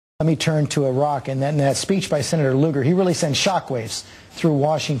Let me turn to Iraq, and that speech by Senator Lugar, he really sent shockwaves through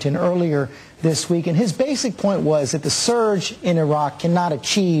Washington earlier this week. And his basic point was that the surge in Iraq cannot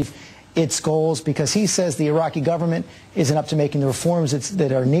achieve its goals because he says the Iraqi government isn't up to making the reforms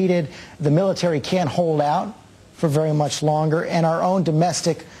that are needed. The military can't hold out for very much longer, and our own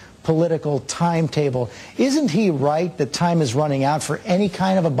domestic political timetable. Isn't he right that time is running out for any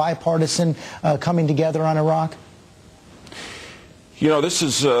kind of a bipartisan coming together on Iraq? You know, this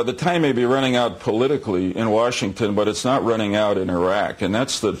is the time may be running out politically in Washington, but it's not running out in Iraq, and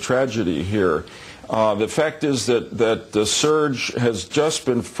that's the tragedy here. The fact is that the surge has just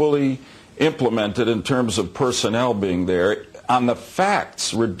been fully implemented in terms of personnel being there. On the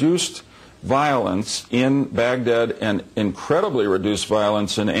facts, reduced violence in Baghdad and incredibly reduced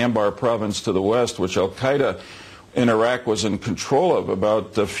violence in Anbar province to the west, which al-Qaeda in Iraq was in control of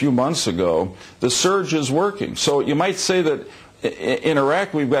about a few months ago. The surge is working. So you might say that in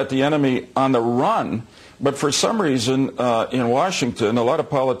Iraq we've got the enemy on the run, but for some reason in Washington a lot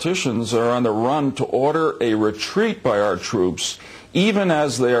of politicians are on the run to order a retreat by our troops even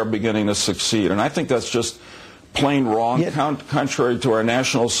as they are beginning to succeed. And I think that's just plain wrong, contrary to our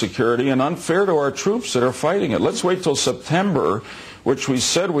national security, and unfair to our troops that are fighting it. Let's wait till September, which we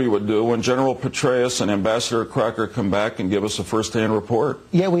said we would do, when General Petraeus and Ambassador Crocker come back and give us a first-hand report.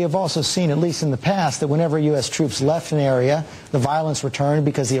 Yeah, we have also seen, at least in the past, that whenever U.S. troops left an area, the violence returned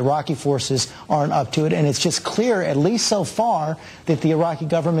because the Iraqi forces aren't up to it. And it's just clear, at least so far, that the Iraqi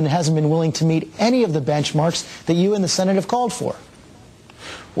government hasn't been willing to meet any of the benchmarks that you and the Senate have called for.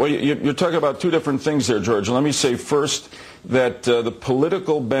 Well, you're talking about two different things there, George. Let me say first that the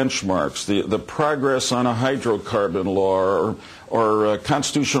political benchmarks, the progress on a hydrocarbon law or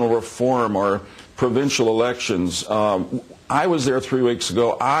constitutional reform or provincial elections, I was there 3 weeks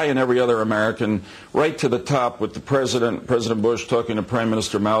ago, I and every other American, right to the top with the President Bush talking to Prime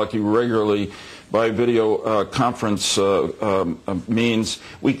Minister Maliki regularly by video conference means.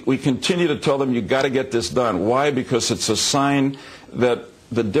 We continue to tell them, you've got to get this done. Why? Because it's a sign that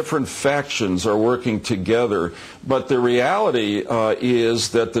the different factions are working together. But the reality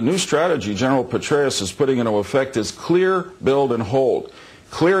is that the new strategy General Petraeus is putting into effect is clear, build, and hold.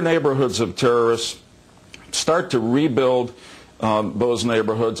 Clear neighborhoods of terrorists, start to rebuild those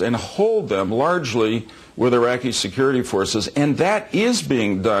neighborhoods, and hold them largely with Iraqi security forces. And that is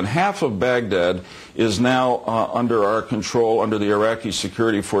being done. Half of Baghdad is now under our control, under the Iraqi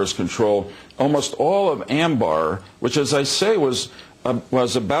security force control. Almost all of Anbar, which, as I say, was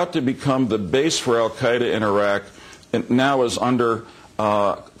about to become the base for al-Qaeda in Iraq, and now is under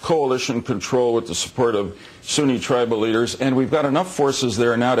coalition control with the support of Sunni tribal leaders, and we've got enough forces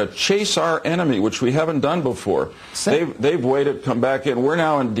there now to chase our enemy, which we haven't done before. They've waited, come back in. We're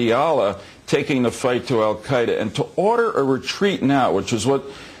now in Diyala taking the fight to al-Qaeda, and to order a retreat now, which is what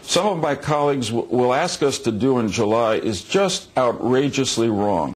some of my colleagues will ask us to do in July, is just outrageously wrong.